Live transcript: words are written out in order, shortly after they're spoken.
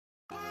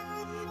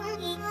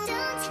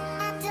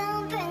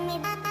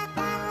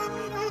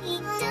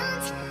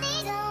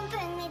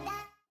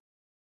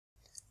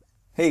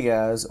Hey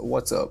guys,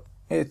 what's up?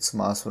 It's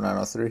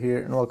Muaaz903 here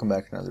and welcome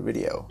back to another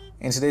video.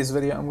 In today's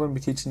video I'm going to be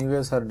teaching you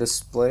guys how to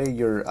display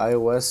your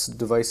iOS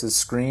device's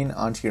screen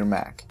onto your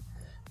Mac.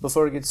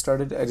 Before we get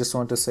started, I just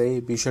want to say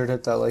be sure to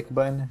hit that like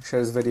button, share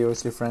this video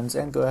with your friends,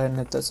 and go ahead and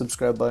hit that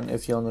subscribe button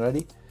if you haven't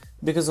already,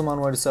 because I'm on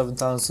my way to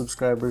 7,000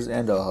 subscribers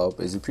and all help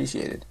is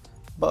appreciated.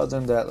 But other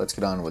than that, let's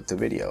get on with the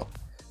video.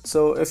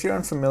 So if you're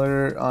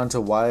unfamiliar onto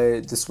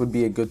why this would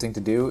be a good thing to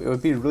do, it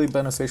would be really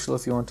beneficial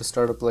if you want to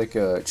start up like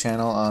a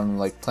channel on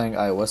like playing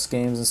iOS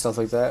games and stuff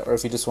like that, or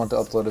if you just want to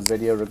upload a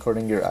video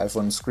recording your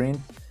iPhone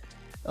screen.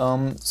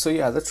 So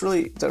yeah, that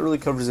really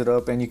covers it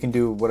up, and you can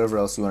do whatever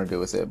else you want to do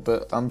with it,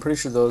 but I'm pretty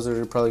sure those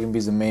are probably going to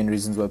be the main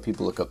reasons why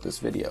people look up this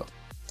video.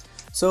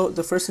 So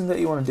the first thing that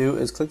you want to do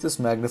is click this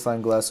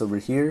magnifying glass over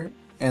here,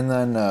 and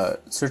then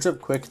search up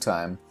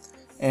QuickTime,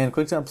 and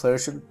Quicktime Player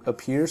should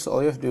appear, so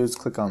all you have to do is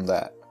click on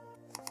that.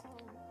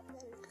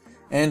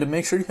 And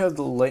make sure you have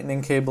the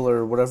lightning cable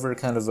or whatever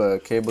kind of a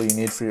cable you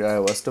need for your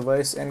iOS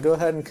device, and go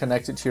ahead and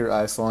connect it to your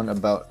iPhone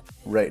about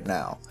right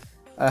now.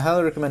 I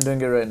highly recommend doing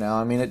it right now.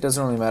 I mean, it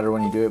doesn't really matter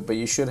when you do it, but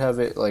you should have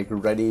it like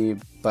ready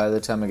by the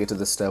time I get to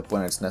the step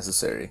when it's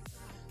necessary.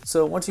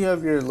 So once you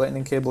have your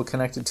lightning cable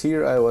connected to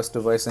your iOS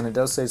device and it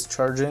does say it's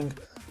charging,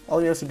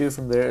 all you have to do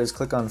from there is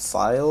click on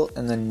File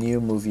and then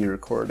New Movie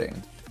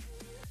Recording.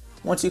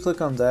 Once you click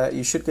on that,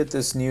 you should get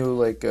this new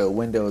like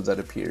window that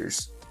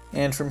appears.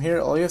 And from here,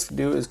 all you have to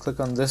do is click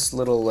on this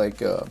little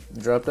like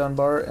drop down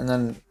bar and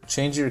then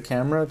change your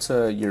camera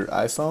to your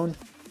iPhone.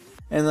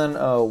 And then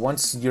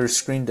once your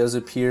screen does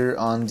appear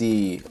on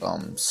the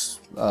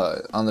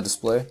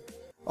display,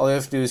 all you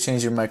have to do is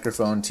change your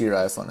microphone to your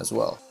iPhone as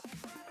well.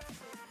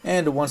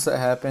 And once that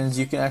happens,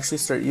 you can actually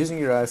start using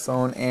your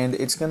iPhone, and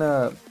it's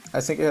gonna,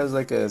 I think it has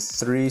like a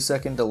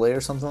 3-second delay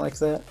or something like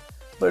that.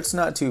 But it's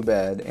not too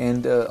bad,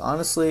 and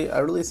honestly I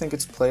really think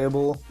it's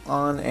playable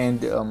on,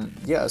 and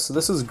yeah, so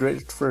this is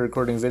great for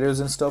recording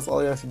videos and stuff.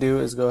 All you have to do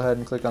is go ahead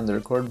and click on the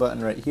record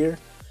button right here.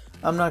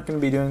 I'm not going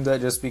to be doing that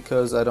just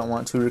because I don't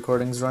want 2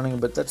 recordings running,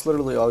 but that's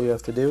literally all you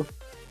have to do.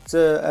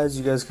 So as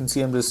you guys can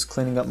see, I'm just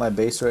cleaning up my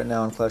base right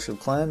now in Clash of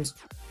Clans,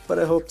 but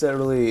I hope that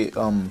really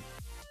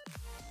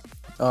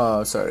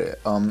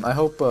I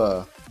hope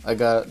I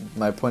got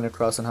my point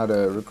across on how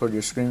to record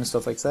your screen and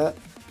stuff like that.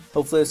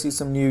 Hopefully I see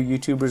some new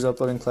YouTubers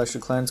uploading Clash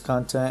of Clans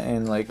content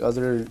and like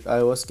other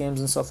iOS games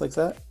and stuff like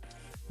that.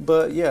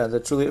 But yeah,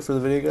 that's really it for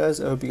the video,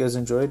 guys. I hope you guys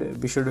enjoyed it.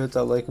 Be sure to hit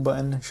that like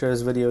button, share this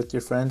video with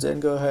your friends,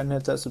 and go ahead and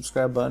hit that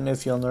subscribe button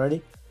if you haven't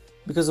already,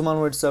 because I'm on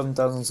my way to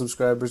 7,000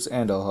 subscribers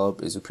and all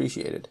help is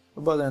appreciated.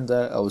 But other than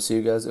that, I will see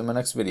you guys in my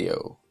next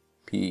video.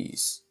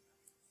 Peace.